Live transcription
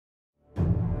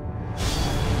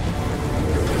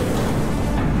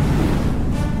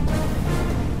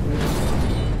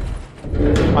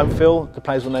I'm Phil, the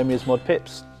players will know me as Mod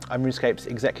Pips. I'm Runescape's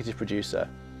executive producer.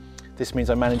 This means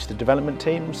I manage the development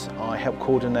teams, I help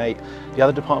coordinate the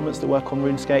other departments that work on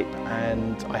Runescape,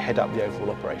 and I head up the overall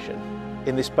operation.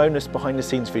 In this bonus behind the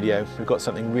scenes video, we've got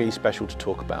something really special to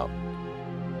talk about.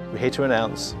 We're here to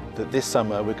announce that this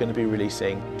summer we're going to be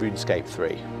releasing Runescape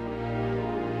 3.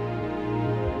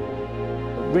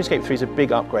 Runescape 3 is a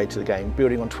big upgrade to the game,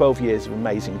 building on 12 years of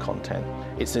amazing content.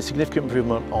 It's a significant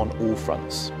improvement on all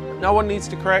fronts. No one needs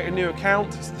to create a new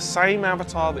account, it's the same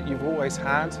avatar that you've always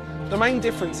had. The main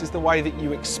difference is the way that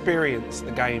you experience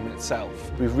the game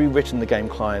itself. We've rewritten the game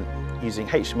client using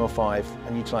HTML5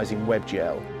 and utilising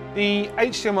WebGL. The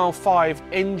HTML5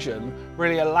 engine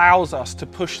really allows us to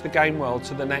push the game world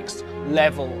to the next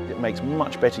level. It makes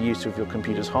much better use of your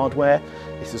computer's hardware.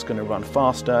 This is going to run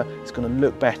faster, it's going to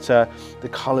look better, the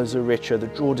colours are richer, the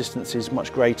draw distance is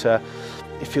much greater.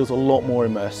 It feels a lot more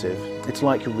immersive. It's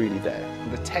like you're really there.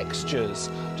 The textures,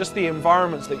 just the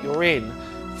environments that you're in,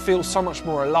 feel so much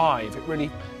more alive. It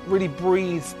really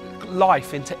breathes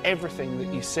life into everything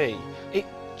that you see. It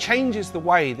changes the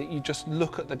way that you just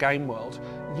look at the game world.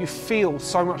 You feel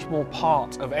so much more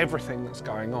part of everything that's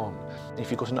going on. If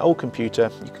you've got an old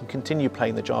computer, you can continue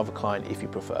playing the Java client if you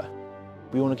prefer.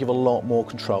 We want to give a lot more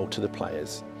control to the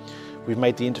players. We've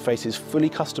made the interfaces fully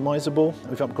customizable.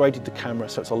 We've upgraded the camera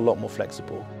so it's a lot more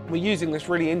flexible. We're using this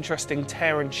really interesting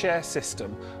tear and share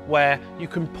system where you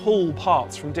can pull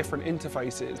parts from different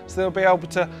interfaces. So they'll be able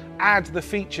to add the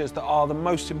features that are the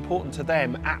most important to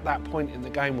them at that point in the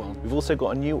game world. We've also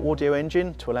got a new audio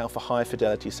engine to allow for higher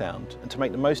fidelity sound. And to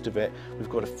make the most of it,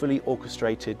 we've got a fully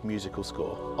orchestrated musical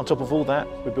score. On top of all that,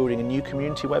 we're building a new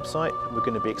community website. We're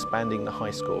going to be expanding the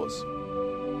high scores.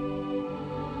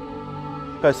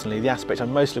 Personally, the aspect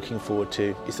I'm most looking forward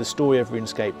to is the story of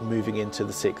RuneScape moving into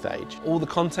the 6th age. All the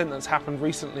content that's happened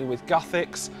recently with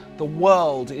Gothics, the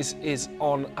world is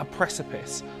on a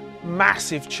precipice.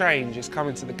 Massive change is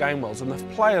coming to the game world, and the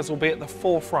players will be at the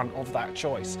forefront of that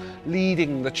choice,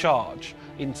 leading the charge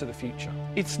into the future.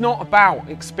 It's not about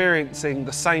experiencing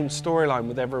the same storyline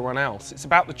with everyone else. It's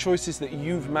about the choices that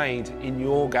you've made in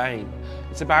your game.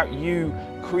 It's about you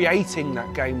creating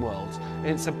that game world.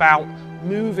 It's about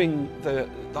moving the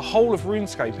whole of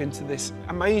RuneScape into this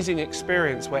amazing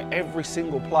experience where every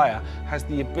single player has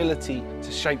the ability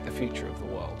to shape the future of the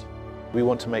world. We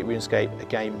want to make RuneScape a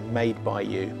game made by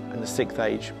you, and the 6th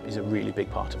age is a really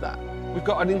big part of that. We've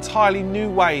got an entirely new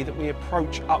way that we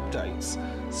approach updates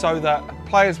so that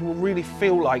players will really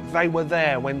feel like they were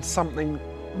there when something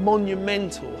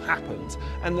monumental happened,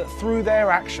 and that through their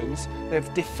actions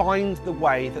they've defined the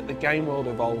way that the game world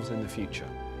evolves in the future.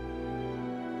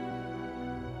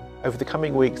 Over the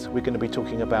coming weeks, we're going to be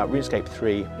talking about RuneScape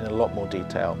 3 in a lot more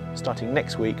detail, starting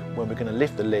next week when we're going to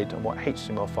lift the lid on what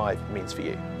HTML5 means for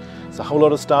you. It's a whole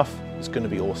lot of stuff, it's going to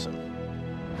be awesome.